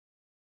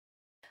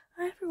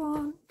Hi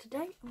everyone,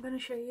 today I'm going to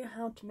show you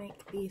how to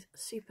make these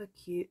super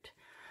cute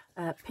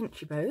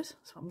pinchy bows,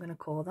 that's what I'm going to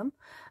call them.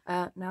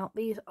 Now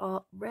these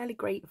are really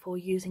great for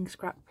using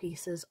scrap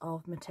pieces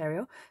of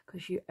material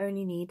because you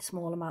only need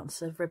small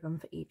amounts of ribbon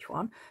for each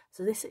one.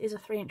 So this is a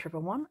 3-inch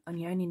ribbon one and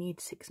you only need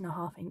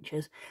 6.5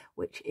 inches,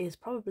 which is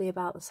probably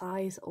about the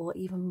size or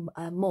even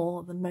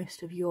more than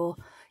most of your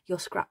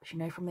scraps, you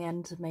know, from the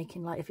ends of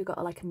making, like if you've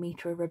got like a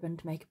metre of ribbon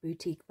to make a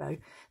boutique bow,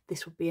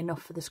 this would be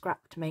enough for the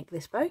scrap to make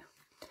this bow.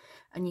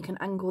 And you can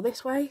angle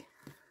this way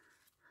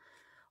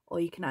or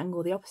you can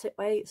angle the opposite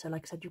way. So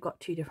like I said, you've got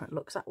two different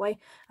looks that way,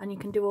 and you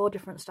can do all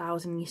different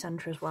styles in your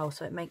centre as well,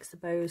 so it makes the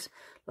bows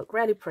look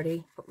really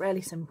pretty but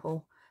really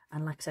simple.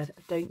 And like I said,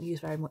 I don't use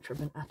very much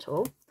ribbon at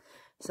all.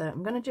 So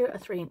I'm going to do a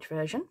 3-inch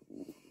version,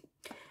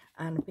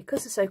 and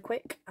because it's so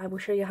quick I will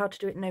show you how to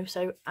do it no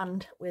sew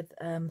and with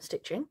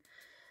stitching.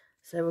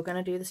 So we're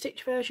going to do the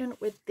stitch version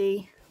with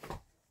the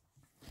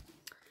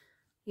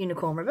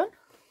unicorn ribbon.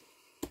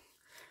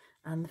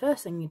 And the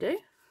first thing you do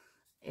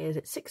is,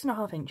 it's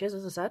 6.5 inches,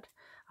 as I said.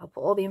 I'll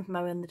put all the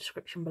info in the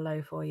description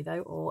below for you though,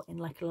 or in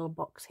like a little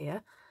box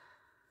here.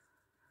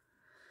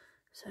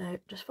 So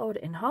just fold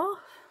it in half,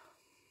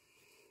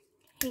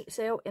 heat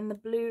seal in the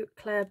blue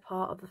clear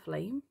part of the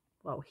flame,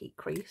 well, heat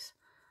crease,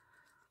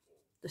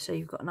 just so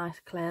you've got a nice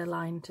clear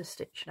line to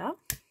stitch now.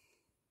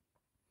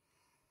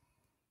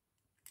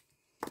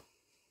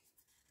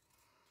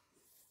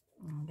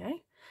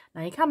 Okay,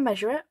 now you can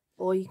measure it,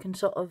 or you can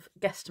sort of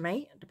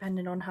guesstimate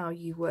depending on how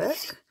you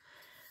work,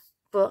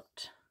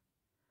 but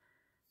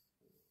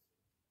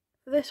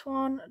for this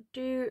one,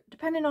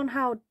 depending on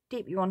how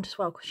deep you want as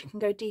well, because you can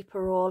go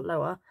deeper or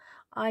lower,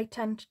 I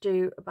tend to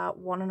do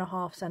about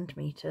 1.5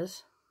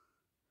 centimetres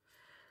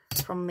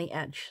from the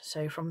edge,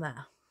 so from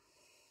there.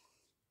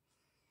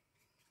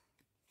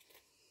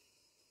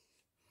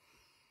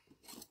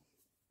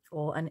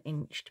 Or 1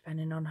 inch,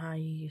 depending on how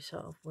you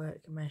sort of work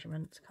your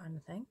measurements, kind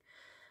of thing.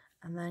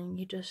 And then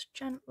you just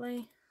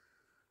gently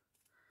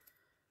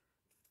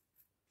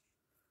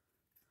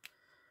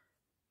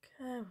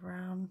curve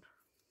around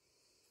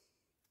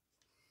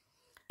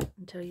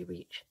until you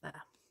reach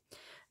there.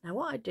 Now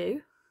what I do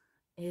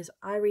is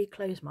I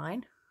reclose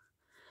mine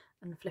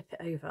and flip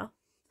it over.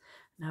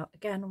 Now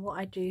again, what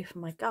I do for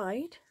my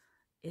guide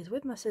is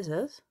with my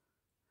scissors,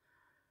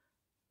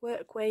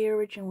 work where your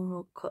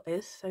original cut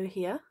is, so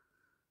here,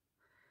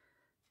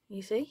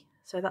 you see,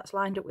 so that's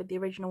lined up with the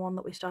original one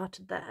that we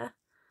started there.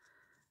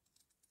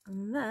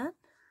 And then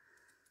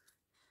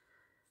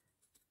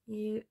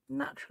you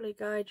naturally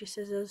guide your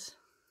scissors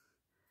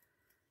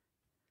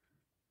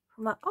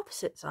from that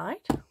opposite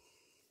side.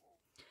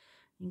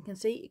 You can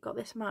see you've got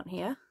this amount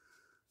here,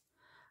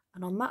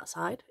 and on that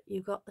side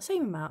you've got the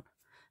same amount.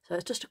 So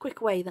it's just a quick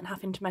way than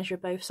having to measure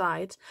both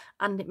sides,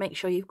 and it makes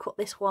sure you've cut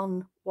this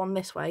one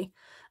this way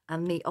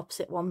and the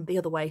opposite one the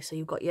other way, so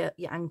you've got your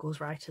angles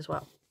right as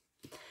well.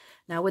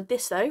 Now with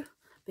this though,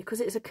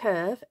 because it's a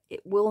curve, it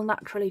will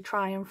naturally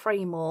try and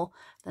fray more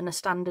than a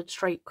standard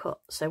straight cut.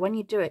 So when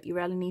you do it, you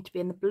really need to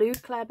be in the blue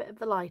clear bit of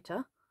the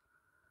lighter,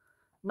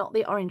 not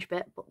the orange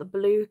bit, but the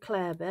blue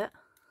clear bit.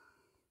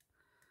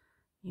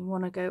 You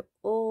want to go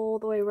all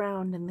the way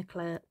around in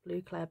the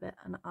blue clear bit,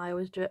 and I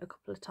always do it a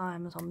couple of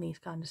times on these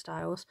kind of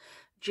styles,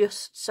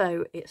 just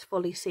so it's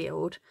fully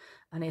sealed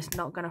and it's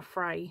not going to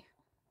fray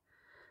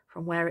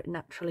from where it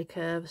naturally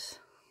curves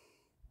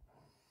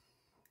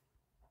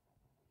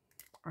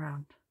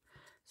around.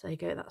 So you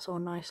go, that's all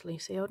nicely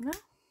sealed now.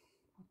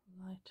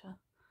 Lighter.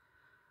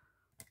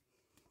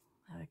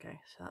 There we go,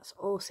 so that's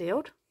all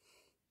sealed.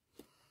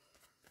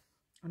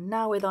 And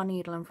now with our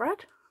needle and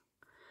thread,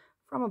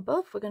 from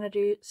above we're going to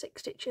do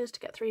 6 stitches to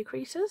get 3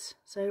 creases.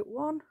 So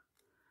 1,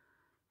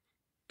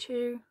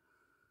 2,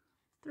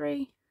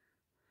 3,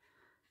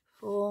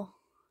 4,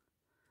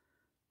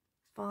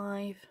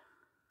 5,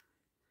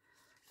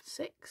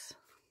 6,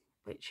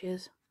 which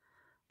is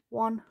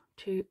 1,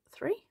 2,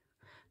 3.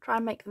 Try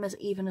and make them as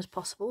even as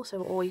possible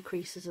so all your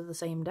creases are the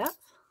same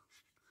depth.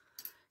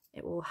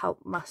 It will help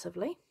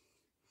massively.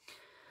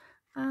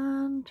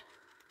 And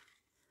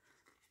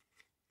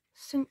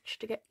cinch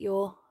to get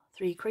your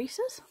 3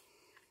 creases.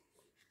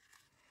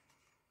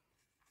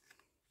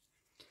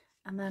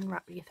 And then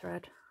wrap your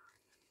thread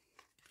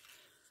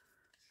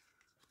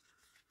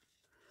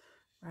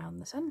around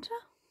the centre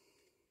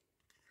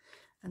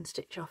and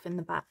stitch off in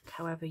the back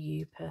however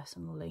you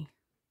personally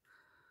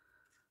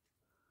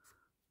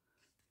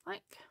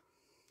like.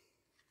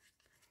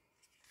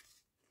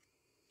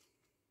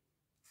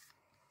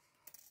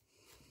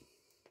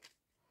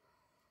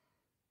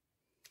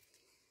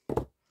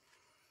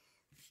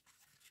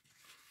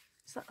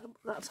 So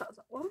that's that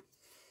one.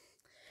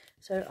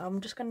 So I'm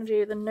just going to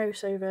do the no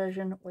sew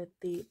version with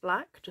the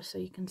black, just so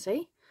you can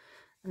see.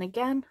 And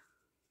again,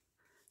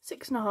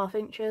 6.5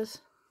 inches,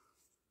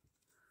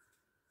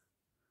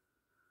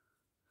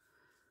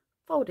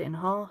 fold it in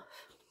half,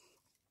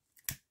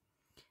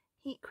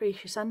 heat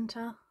crease your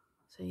centre,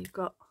 so you've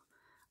got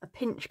a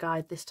pinch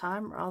guide this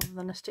time rather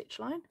than a stitch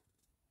line.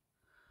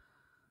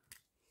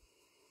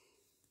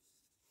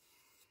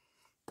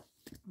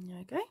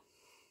 Okay.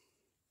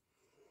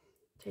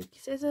 Take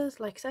your scissors,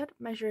 like I said,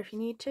 measure if you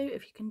need to,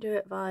 if you can do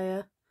it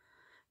via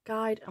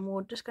guide, and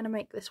we're just going to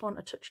make this one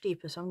a touch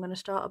deeper, so I'm going to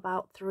start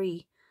about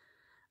 3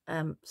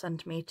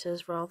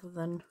 centimeters rather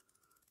than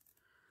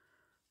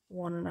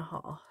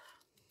 1.5.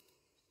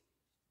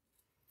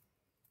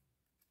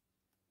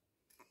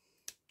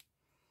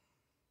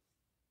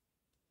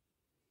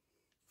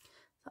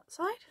 That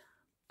side,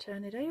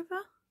 turn it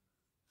over,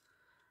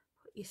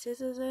 put your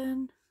scissors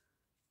in,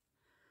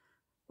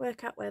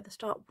 work out where the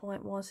start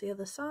point was the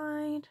other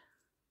side,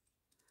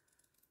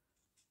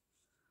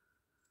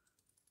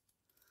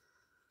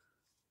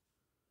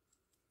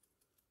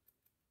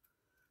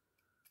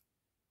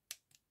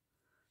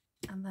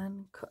 and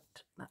then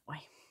cut that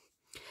way.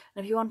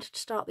 And if you wanted to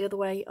start the other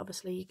way,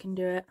 obviously you can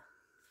do it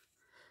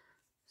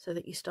so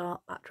that you start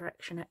that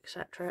direction,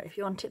 etc. If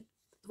you want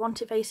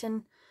it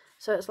facing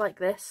so it's like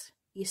this,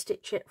 you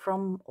stitch it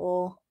from,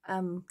 or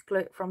glue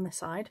it from this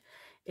side.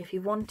 If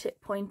you want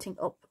it pointing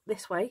up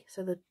this way,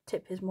 so the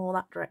tip is more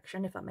that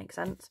direction, if that makes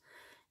sense,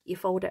 you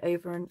fold it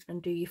over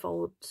and do your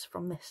folds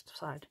from this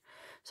side.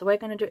 So we're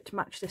going to do it to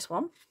match this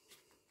one.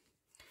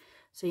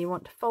 So you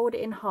want to fold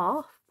it in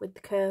half with the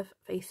curve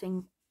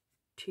facing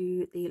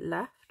to the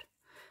left.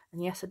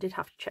 And yes, I did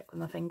have to check with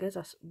my fingers.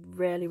 I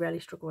really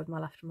struggle with my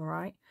left and my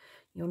right.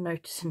 You'll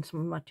notice in some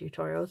of my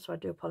tutorials, so I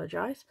do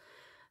apologise.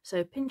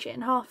 So pinch it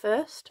in half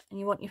first, and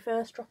you want your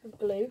first drop of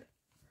glue.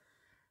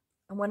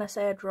 And when I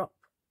say a drop,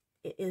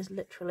 it is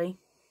literally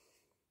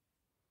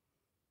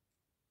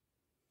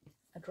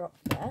a drop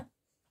there.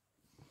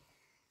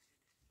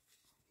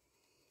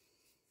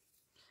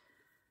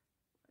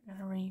 I'm going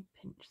to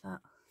re-pinch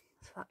that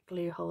so that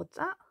glue holds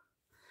that.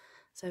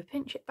 So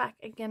pinch it back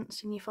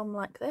against in your thumb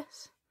like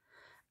this,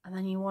 and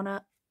then you want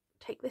to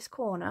take this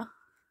corner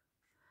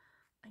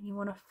and you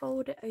want to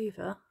fold it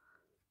over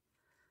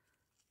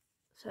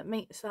so it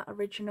makes that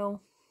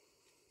original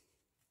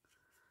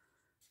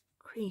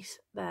crease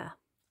there.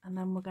 And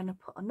then we're going to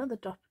put another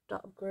dot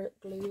of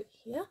glue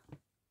here,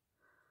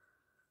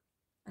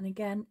 and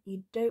again,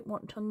 you don't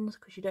want tons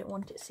because you don't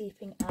want it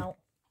seeping out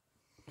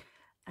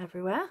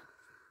everywhere.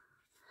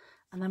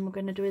 And then we're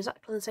going to do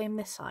exactly the same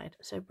this side.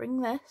 So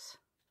bring this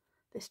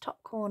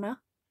top corner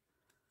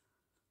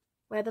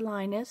where the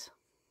line is,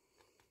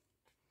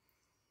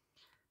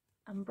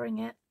 and bring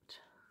it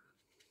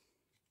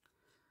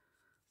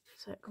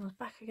so it comes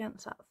back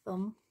against that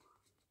thumb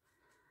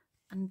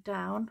and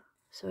down.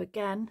 So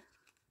again,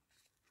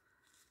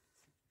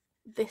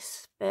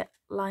 this bit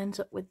lines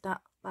up with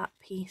that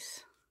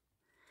piece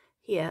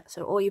here,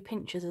 so all your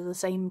pinches are the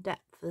same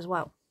depth as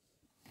well.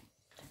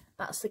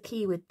 That's the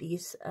key with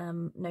these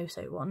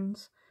no-sew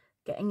ones,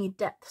 getting your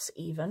depths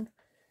even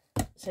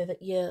so that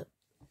the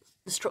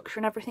structure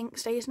and everything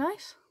stays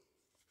nice.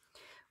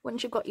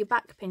 Once you've got your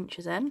back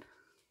pinches in,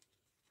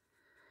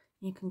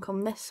 you can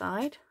come this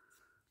side.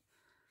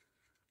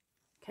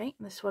 Okay,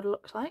 this is what it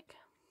looks like.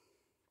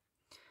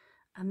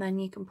 And then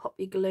you can pop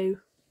your glue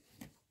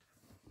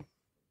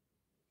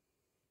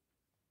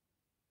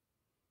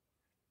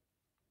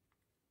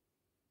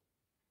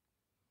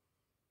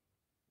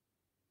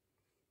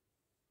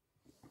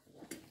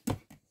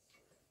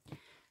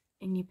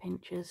in your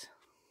pinches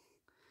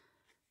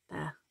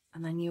there,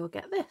 and then you will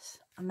get this,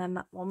 and then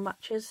that one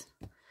matches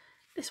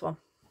this one.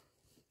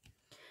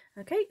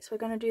 Okay, so we're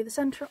going to do the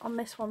centre on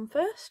this one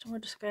first, and we're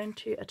just going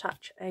to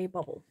attach a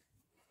bobble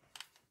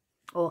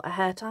or a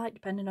hair tie,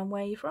 depending on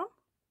where you're from.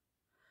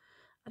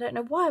 I don't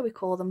know why we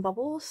call them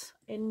bobbles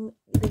in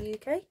the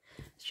UK.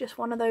 It's just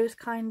one of those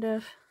kind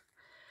of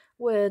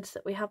words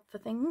that we have for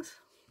things.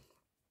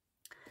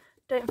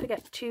 Don't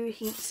forget to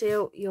heat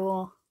seal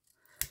your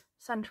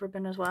centre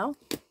ribbon as well.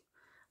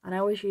 And I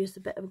always use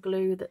the bit of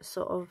glue that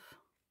sort of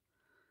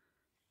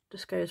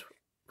just goes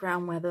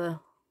round where the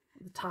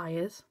tie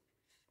is.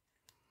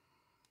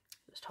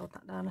 Just hold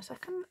that down a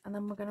second, and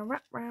then we're going to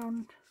wrap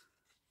round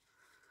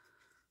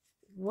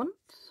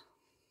once.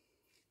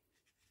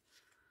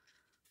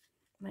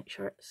 Make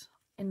sure it's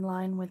in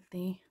line with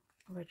the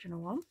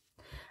original one.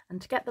 And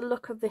to get the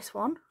look of this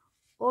one,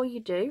 all you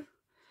do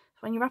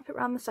is when you wrap it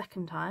around the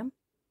second time,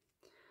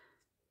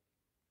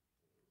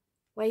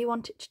 where you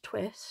want it to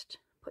twist,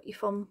 put your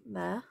thumb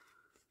there,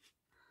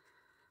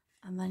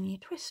 and then you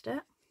twist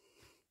it,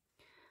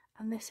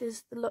 and this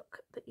is the look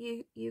that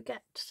you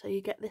get. So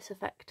you get this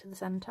effect to the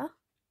centre,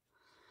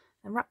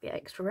 and wrap your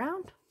extra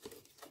round,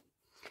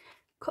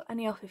 cut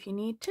any off if you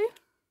need to,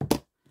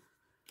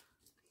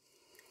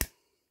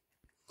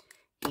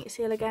 heat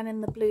seal again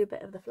in the blue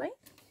bit of the flame,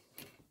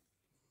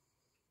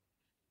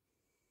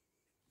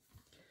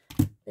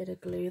 bit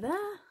of glue there,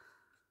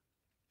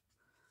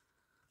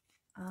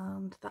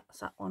 and that's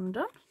that one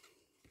done.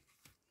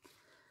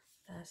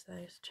 There's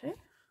those two. And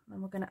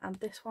then we're going to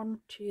add this one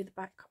to the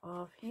back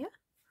of here.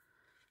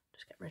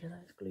 Just get rid of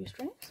those glue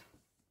strings.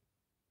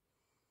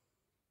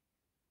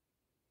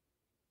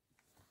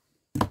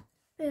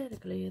 Bit of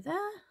glue there.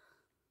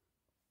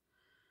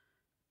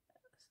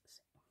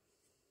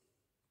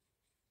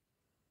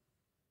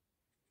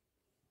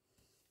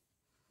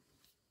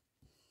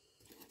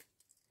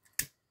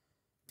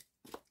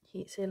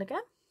 Heat seal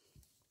again.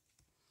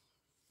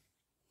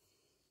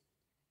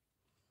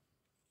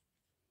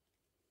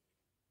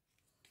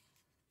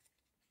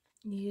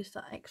 use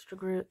that extra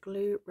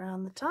glue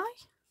around the tie.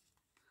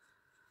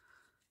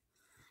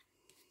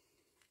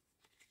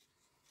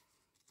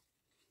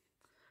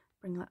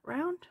 Bring that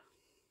round.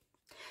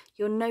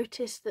 You'll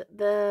notice that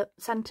the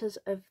centres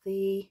of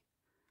the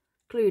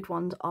glued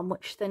ones are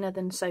much thinner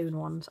than sewn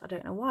ones. I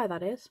don't know why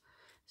that is.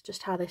 It's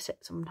just how they sit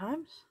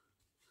sometimes.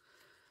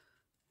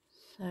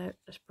 So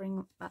just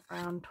bring that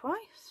round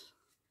twice.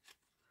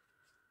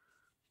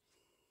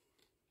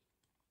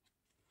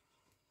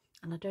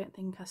 And I don't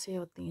think I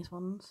sealed these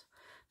ones.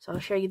 So I'll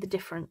show you the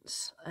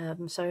difference.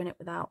 Sewing it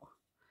without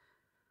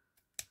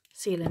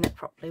sealing it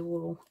properly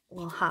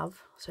we'll have,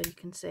 so you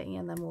can see,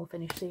 and then we'll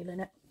finish sealing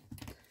it.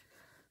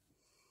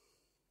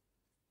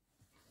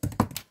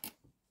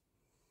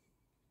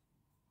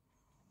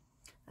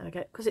 There we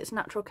go. Because it's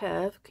natural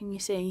curve, can you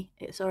see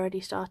it's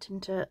already starting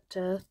to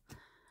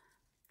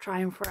try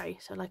and fray?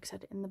 So like I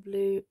said, in the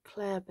blue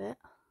clear bit,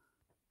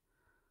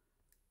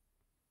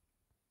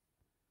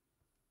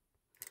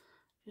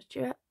 just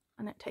do it,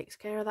 and it takes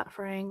care of that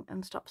fraying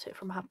and stops it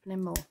from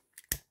happening more.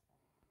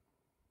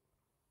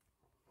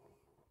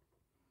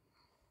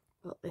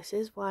 But this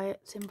is why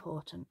it's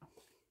important.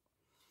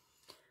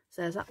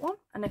 So there's that one.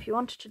 And if you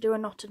wanted to do a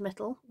knotted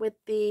middle with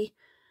the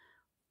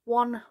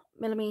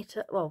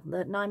 1mm, well,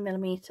 the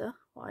 9mm,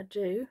 what I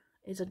do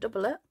is I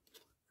double it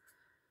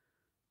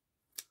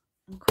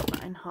and cut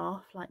that in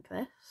half like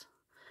this.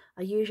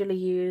 I usually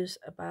use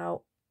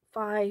about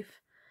 5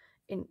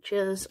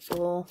 inches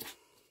or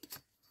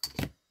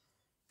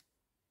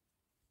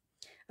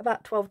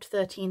about 12 to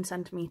 13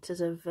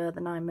 centimetres of the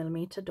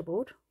 9mm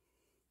doubled.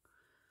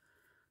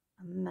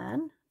 And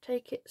then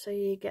take it so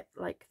you get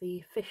like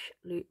the fish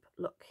loop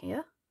look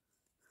here.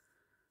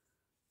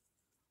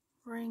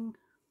 Bring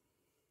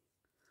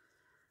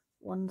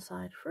one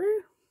side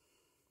through,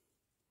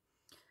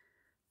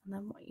 and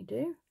then what you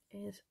do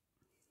is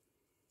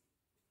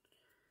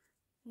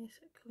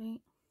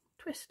basically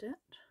twist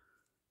it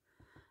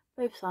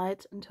both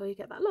sides until you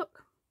get that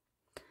look,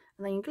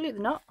 and then you glue the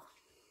knot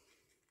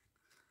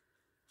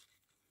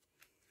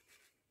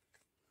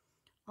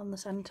on the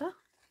centre.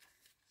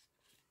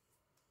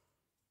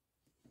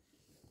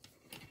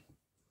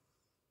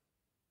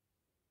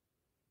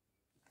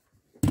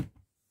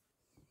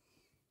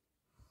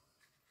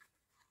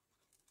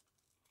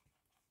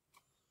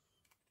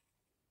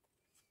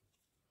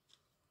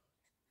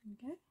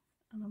 Okay,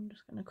 and I'm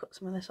just going to cut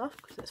some of this off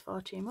because it's far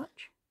too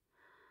much,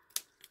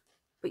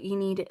 but you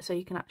need it so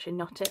you can actually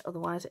knot it,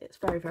 otherwise it's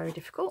very, very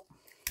difficult.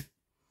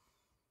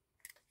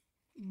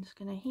 I'm just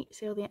going to heat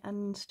seal the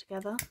ends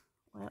together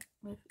where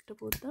we've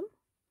doubled them.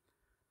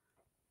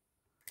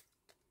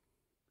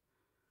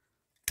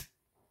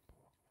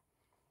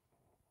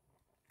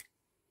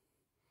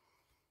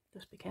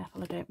 Just be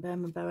careful I don't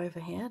burn my bow over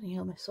here. You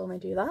almost saw me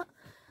do that.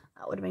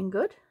 That would have been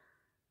good.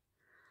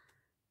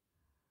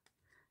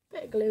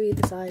 Bit of glue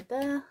either side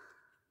there.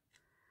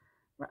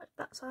 Wrap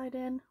that side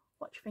in.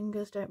 Watch your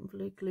fingers, don't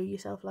glue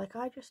yourself like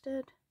I just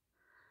did.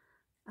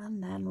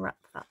 And then wrap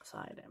that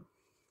side in.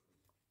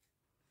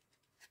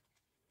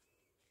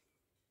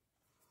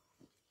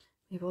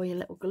 Leave all your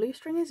little glue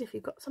stringers if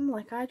you've got some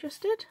like I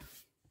just did.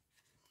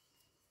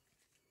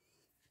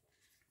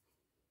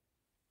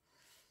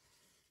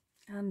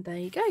 And there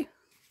you go.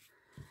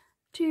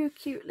 2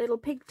 cute little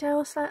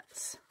pigtail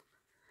sets,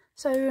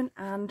 sewn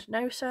and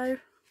no sew.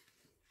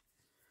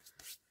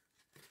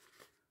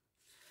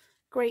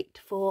 Great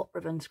for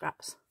ribbon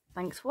scraps.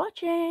 Thanks for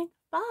watching.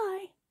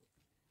 Bye.